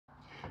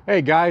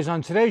Hey guys,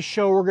 on today's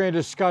show we're going to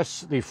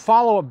discuss the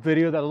follow-up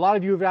video that a lot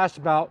of you have asked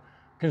about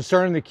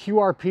concerning the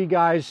QRP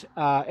Guys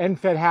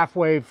end-fed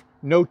half-wave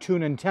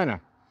no-tune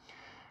antenna.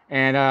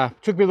 And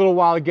it took me a little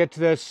while to get to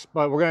this,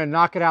 but we're going to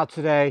knock it out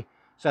today.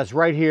 So that's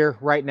right here,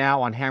 right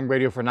now on Ham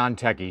Radio for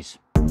Non-Techies.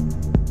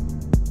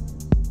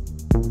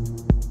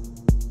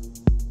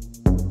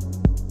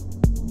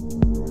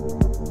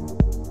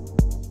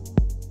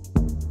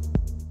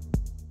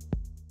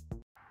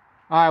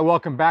 All right,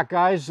 welcome back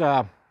guys.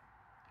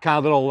 Kind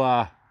of a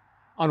little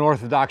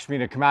unorthodox for me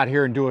to come out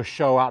here and do a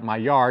show out in my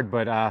yard,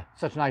 but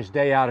such a nice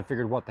day out, I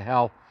figured what the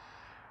hell.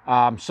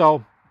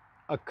 So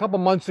a couple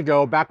months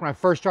ago, back when I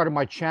first started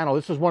my channel,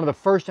 this was one of the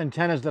first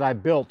antennas that I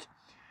built.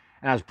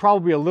 And I was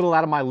probably a little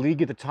out of my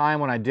league at the time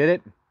when I did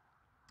it.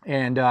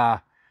 And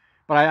but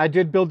I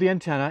did build the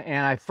antenna,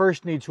 and I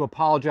first need to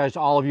apologize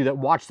to all of you that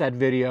watched that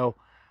video.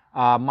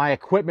 My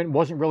equipment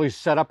wasn't really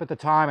set up at the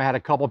time. I had a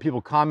couple of people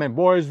comment,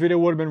 boy, this video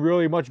would have been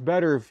really much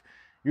better if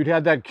you'd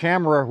had that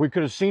camera. We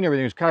could have seen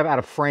everything. It was kind of out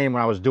of frame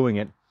when I was doing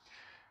it.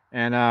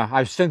 And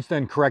I've since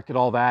then corrected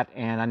all that,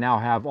 and I now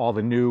have all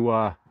the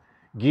new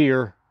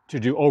gear to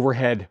do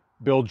overhead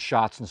build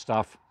shots and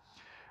stuff.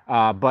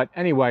 But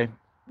anyway,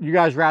 you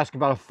guys were asking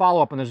about a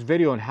follow-up on this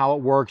video and how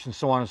it works and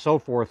so on and so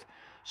forth.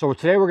 So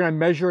today we're going to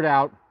measure it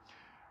out.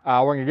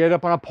 We're going to get it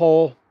up on a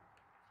pole.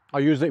 I'll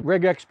use the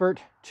Rig Expert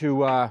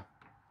to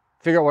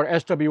figure out what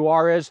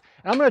SWR is.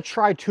 And I'm going to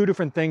try two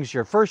different things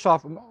here. First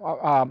off,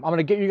 I'm going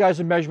to get you guys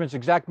the measurements,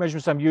 exact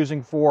measurements I'm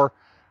using for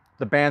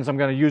the bands I'm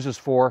going to use this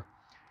for.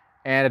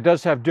 And it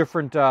does have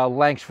different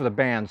lengths for the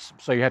bands,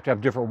 so you have to have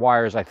different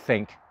wires, I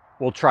think.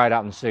 We'll try it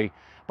out and see.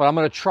 But I'm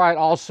going to try it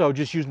also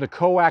just using the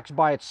coax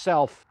by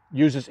itself,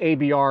 use this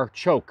ABR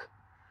choke.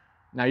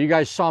 Now you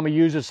guys saw me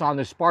use this on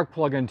the spark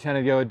plug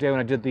antenna the other day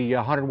when I did the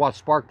 100-watt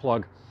spark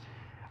plug.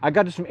 I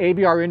got to some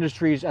ABR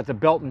Industries at the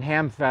Belton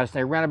Ham Fest.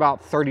 They ran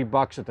about 30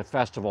 bucks at the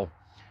festival.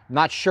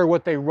 Not sure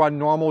what they run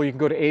normal. You can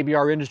go to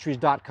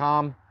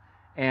abrindustriescom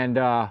and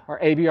or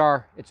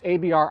ABR, it's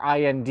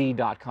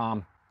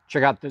abrind.com.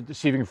 Check out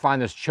see if you can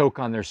find this choke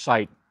on their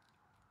site.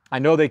 I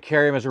know they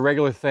carry them as a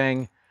regular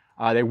thing.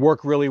 They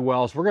work really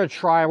well. So we're going to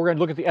try. We're going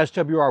to look at the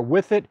SWR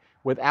with it,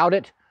 without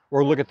it.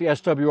 We'll look at the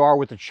SWR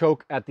with the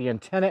choke at the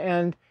antenna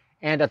end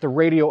and at the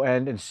radio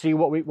end and see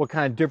what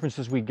kind of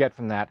differences we get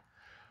from that.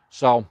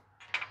 So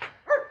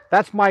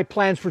that's my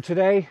plans for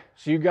today.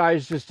 So you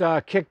guys just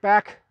kick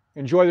back,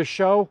 enjoy the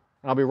show,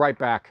 and I'll be right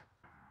back.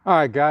 All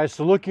right, guys,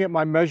 so looking at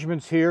my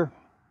measurements here,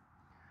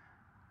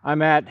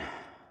 I'm at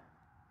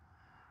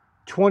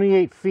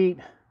 28 feet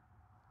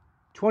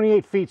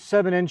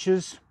 7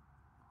 inches,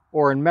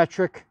 or in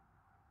metric,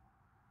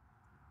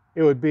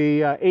 it would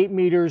be 8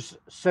 meters,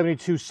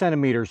 72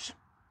 centimeters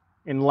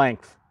in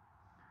length.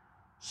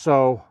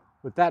 So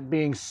with that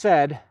being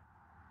said,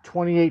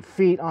 28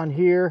 feet on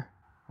here,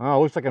 oh,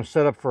 it looks like I'm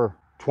set up for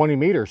 20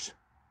 meters.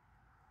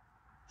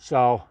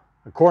 So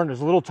according to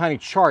this little tiny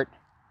chart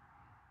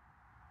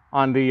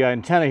on the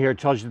antenna here, it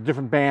tells you the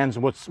different bands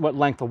and what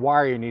length of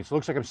wire you need. So it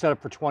looks like I'm set up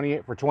for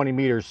 20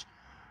 meters.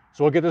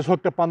 So we'll get this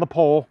hooked up on the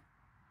pole,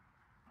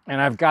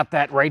 and I've got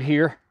that right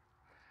here.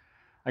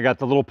 I got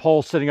the little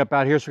pole sitting up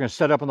out here, so we're going to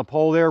set up on the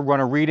pole there, run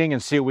a reading,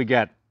 and see what we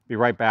get. Be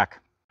right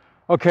back.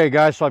 Okay,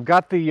 guys, so I've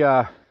got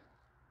the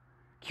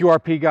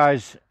QRP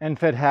Guys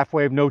end-fed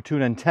half-wave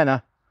no-tune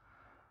antenna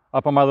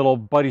up on my little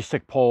buddy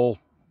stick pole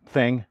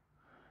thing,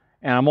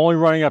 and I'm only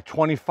running up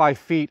 25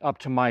 feet up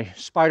to my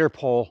spider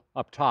pole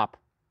up top.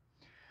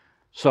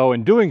 So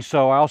in doing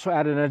so, I also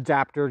added an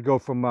adapter to go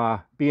from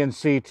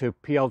BNC to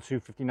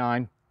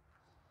PL259.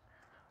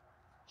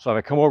 So if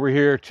I come over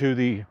here to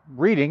the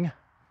reading,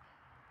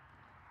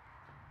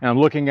 and I'm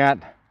looking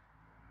at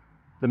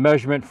the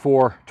measurement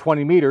for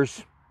 20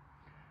 meters,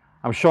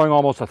 I'm showing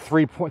almost a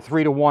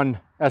 3.3 to 1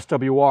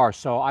 SWR.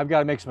 So I've got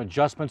to make some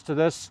adjustments to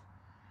this.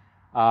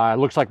 It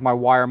looks like my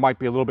wire might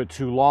be a little bit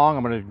too long.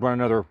 I'm going to run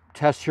another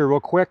test here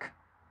real quick.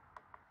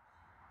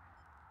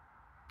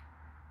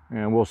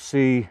 And we'll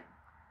see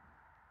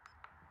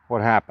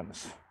what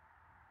happens.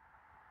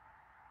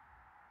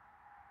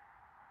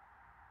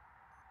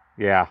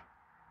 Yeah,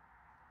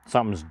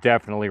 something's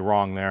definitely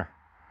wrong there.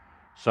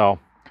 So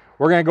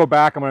we're going to go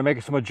back. I'm going to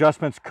make some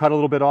adjustments, cut a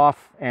little bit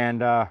off,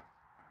 and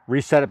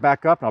reset it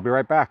back up, and I'll be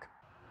right back.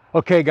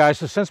 Okay, guys,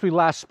 so since we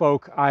last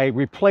spoke, I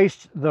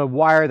replaced the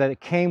wire that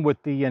it came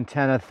with the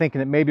antenna, thinking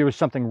that maybe there was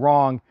something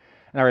wrong,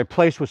 and I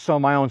replaced with some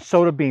of my own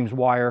soda beams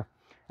wire.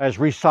 I just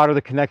resoldered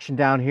the connection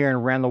down here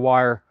and ran the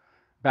wire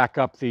back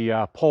up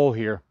the pole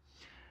here.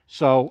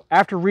 So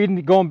after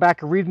going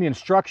back and reading the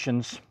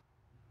instructions,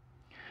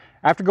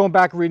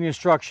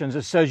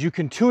 it says you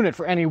can tune it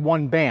for any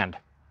one band.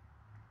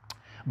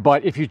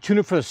 But if you tune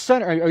it for the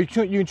center, or you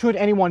can tune it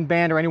any one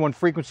band or any one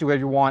frequency,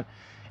 whatever you want,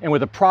 and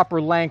with a proper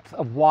length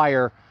of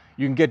wire,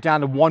 you can get down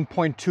to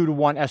 1.2 to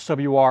 1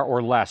 SWR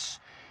or less.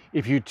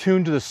 If you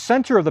tune to the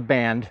center of the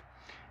band,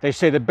 they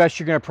say the best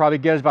you're going to probably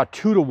get is about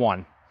 2 to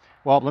 1.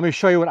 Well, let me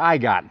show you what I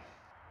got.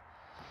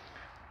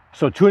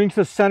 So tuning to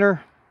the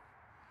center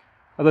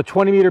of the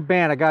 20 meter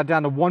band, I got it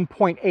down to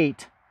 1.8.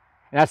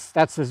 And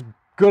that's as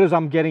good as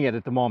I'm getting it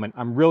at the moment.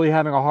 I'm really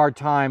having a hard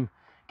time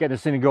getting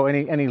this thing to go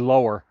any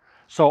lower.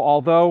 So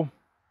although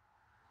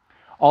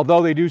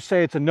they do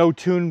say it's a no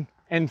tune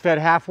end-fed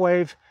half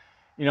wave,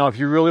 you know, if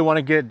you really want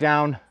to get it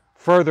down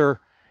further,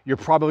 you're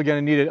probably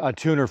going to need a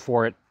tuner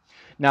for it.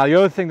 Now, the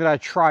other thing that I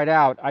tried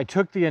out, I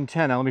took the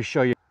antenna. Let me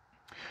show you.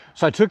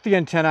 So I took the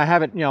antenna. I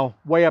have it, you know,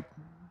 way up,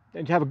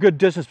 and have a good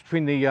distance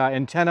between the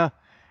antenna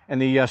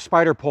and the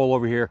spider pole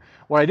over here.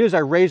 What I did is I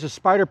raised the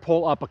spider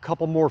pole up a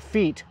couple more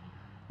feet,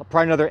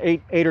 probably another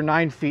eight or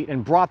 9 feet,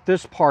 and brought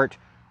this part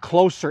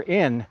closer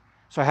in.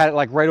 So I had it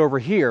like right over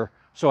here.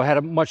 So I had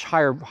a much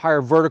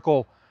higher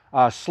vertical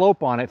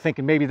slope on it,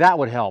 thinking maybe that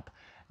would help.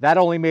 That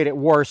only made it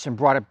worse and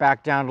brought it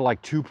back down to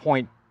like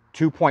 2.1,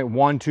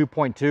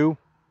 2.2.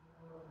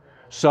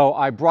 So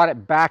I brought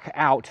it back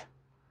out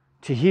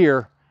to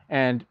here,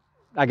 and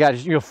I got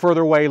it, you know,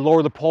 further away,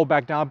 lower the pole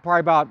back down,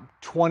 probably about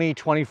 20,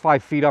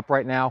 25 feet up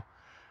right now.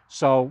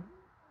 So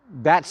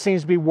that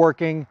seems to be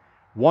working.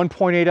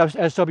 1.8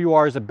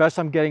 SWR is the best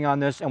I'm getting on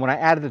this. And when I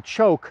added the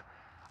choke,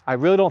 I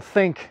really don't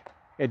think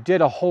it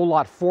did a whole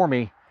lot for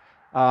me.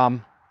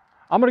 I'm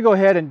going to go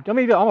ahead and I'm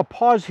going to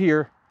pause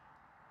here.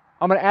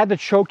 I'm going to add the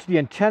choke to the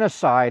antenna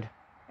side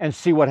and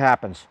see what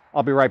happens.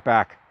 I'll be right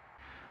back.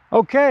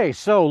 Okay,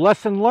 so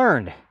lesson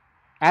learned.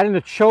 Adding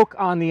the choke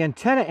on the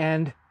antenna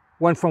end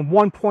went from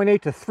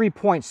 1.8 to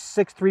 3.6,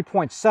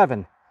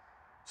 3.7.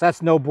 So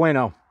that's no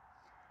bueno.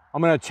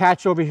 I'm going to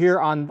attach over here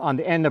on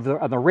the end of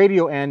the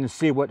radio end and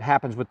see what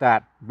happens with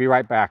that. Be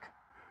right back.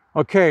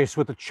 Okay, so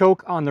with the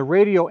choke on the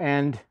radio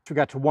end, we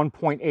got to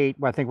 1.8.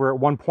 I think we're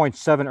at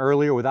 1.7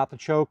 earlier without the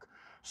choke.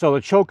 So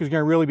the choke is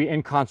going to really be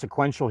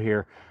inconsequential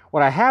here.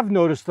 What I have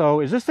noticed, though,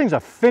 is this thing's a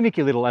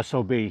finicky little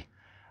SOB.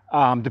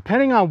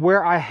 Depending on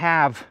where I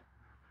have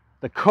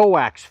the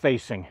coax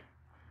facing,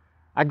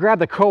 I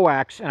grabbed the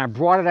coax and I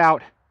brought it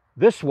out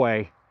this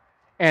way,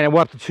 and it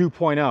went up to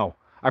 2.0.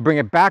 I bring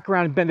it back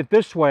around and bend it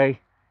this way,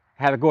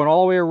 have it going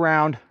all the way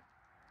around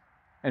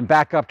and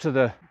back up to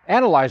the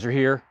analyzer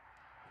here,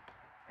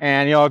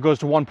 and you know, it goes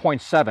to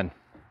 1.7.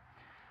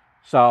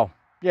 So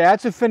yeah,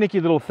 it's a finicky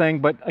little thing,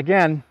 but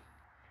again,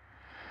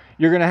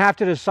 you're going to have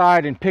to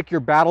decide and pick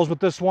your battles with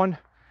this one.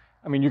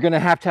 I mean, you're going to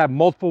have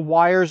multiple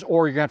wires,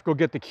 or you're going to have to go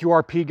get the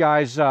QRP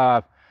Guys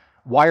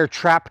wire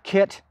trap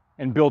kit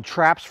and build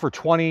traps for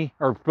 20,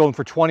 or build them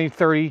for 20,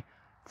 30,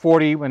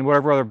 40, and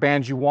whatever other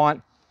bands you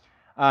want.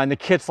 And the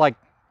kit's like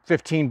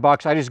 15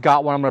 bucks. I just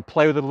got one. I'm going to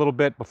play with it a little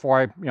bit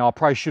before I'll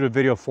probably shoot a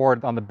video for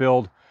it on the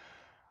build.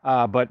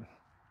 But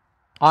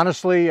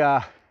honestly,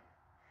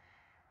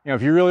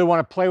 if you really want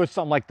to play with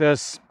something like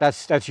this,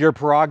 that's your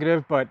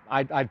prerogative. But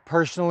I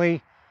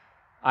personally,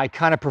 I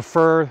kind of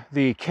prefer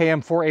the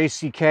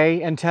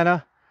KM4ACK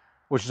antenna,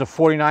 which is a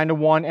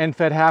 49-to-1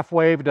 end-fed half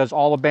wave. It does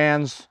all the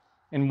bands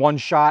in one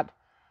shot.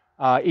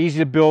 Easy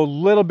to build, a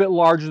little bit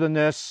larger than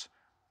this.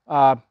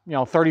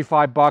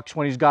 35 bucks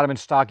when he's got them in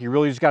stock. You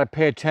really just got to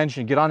pay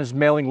attention, get on his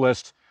mailing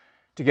list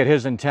to get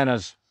his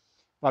antennas.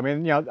 I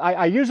mean,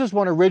 I used this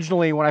one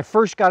originally when I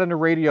first got into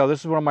radio.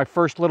 This is one of my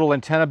first little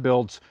antenna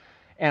builds,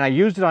 and I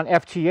used it on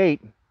FT8,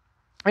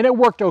 and it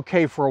worked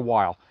okay for a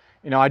while.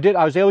 I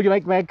was able to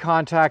make mag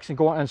contacts and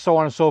go on and so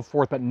on and so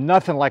forth, but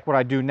nothing like what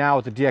I do now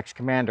with the DX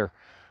Commander.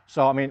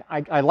 So, I mean,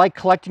 I like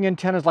collecting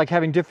antennas, like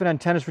having different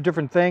antennas for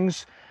different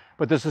things,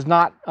 but this is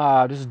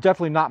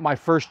definitely not my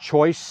first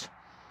choice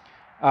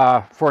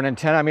for an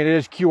antenna. I mean, it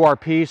is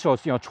QRP, so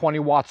it's 20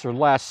 watts or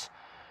less.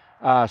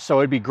 So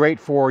it'd be great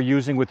for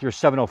using with your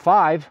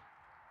 705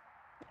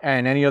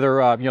 and any other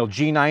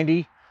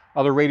G90,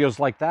 other radios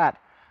like that.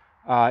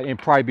 It'd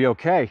probably be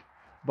okay.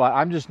 But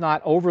I'm just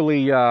not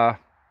overly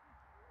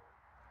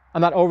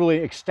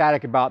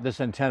ecstatic about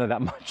this antenna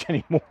that much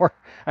anymore.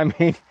 I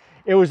mean,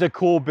 it was a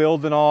cool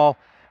build and all,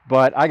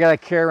 but I gotta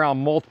carry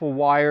around multiple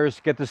wires,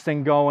 get this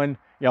thing going.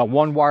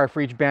 One wire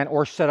for each band,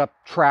 or set up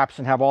traps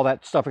and have all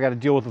that stuff I got to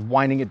deal with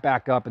winding it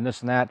back up and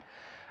this and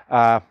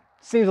that.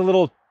 Seems a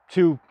little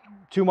too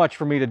much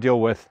for me to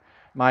deal with.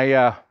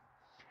 My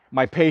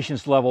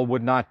patience level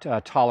would not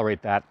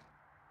tolerate that.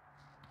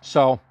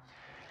 So,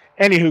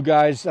 anywho,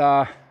 guys,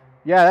 yeah,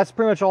 that's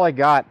pretty much all I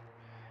got.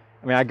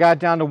 I mean, I got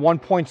down to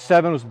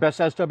 1.7 was the best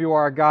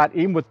SWR I got.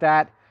 Even with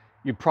that,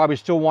 you'd probably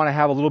still want to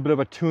have a little bit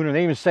of a tuner.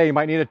 They even say you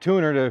might need a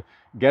tuner to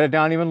get it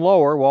down even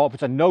lower. Well, if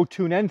it's a no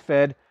tune end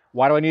fed,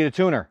 why do I need a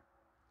tuner?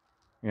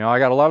 I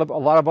got a lot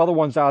of other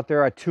ones out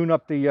there. I tune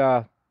up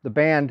the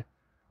band,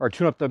 or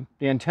tune up the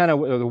antenna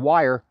or the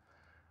wire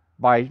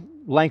by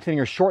lengthening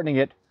or shortening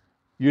it.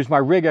 Use my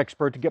rig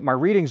expert to get my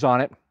readings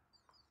on it,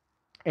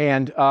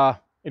 and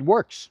it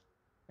works.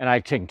 And I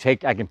can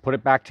put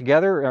it back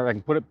together, or I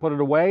can put it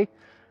away,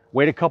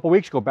 wait a couple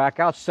weeks, go back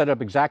out, set it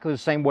up exactly the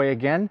same way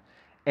again,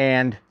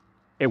 and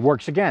it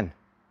works again.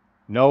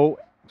 No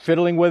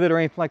fiddling with it or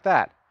anything like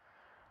that.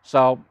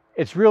 So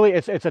it's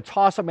a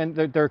toss-up, and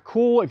they're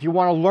cool. If you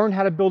want to learn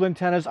how to build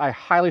antennas, I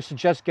highly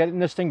suggest getting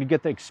this thing to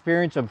get the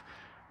experience of,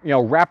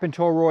 wrapping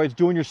toroids,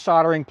 doing your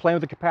soldering, playing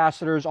with the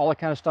capacitors, all that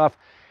kind of stuff,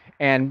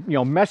 and,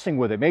 messing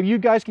with it. Maybe you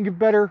guys can get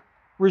better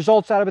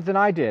results out of it than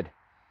I did.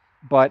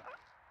 But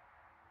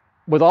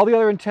with all the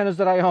other antennas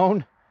that I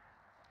own,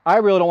 I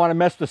really don't want to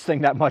mess this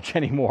thing that much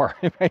anymore.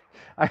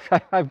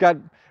 I've got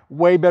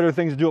way better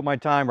things to do with my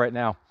time right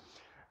now.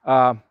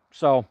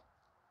 So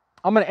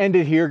I'm going to end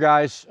it here,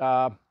 guys.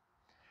 I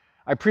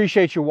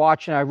appreciate you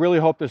watching. I really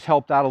hope this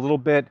helped out a little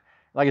bit.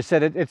 Like I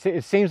said,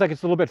 it seems like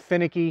it's a little bit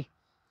finicky.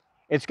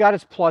 It's got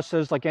its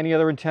pluses like any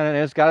other antenna, and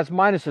it's got its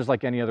minuses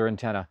like any other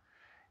antenna.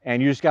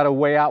 And you just got to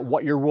weigh out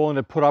what you're willing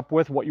to put up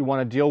with, what you want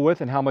to deal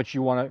with, and how much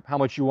you want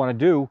to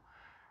do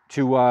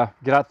to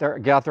get out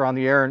there on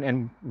the air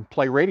and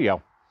play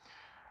radio.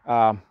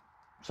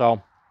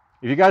 So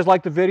if you guys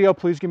like the video,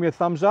 please give me a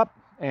thumbs up.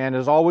 And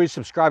as always,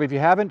 subscribe if you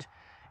haven't.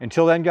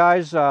 Until then,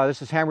 guys,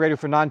 this is Ham Radio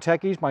for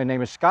Non-Techies. My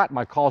name is Scott.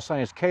 My call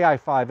sign is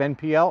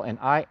KI5NPL, and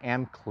I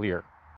am clear.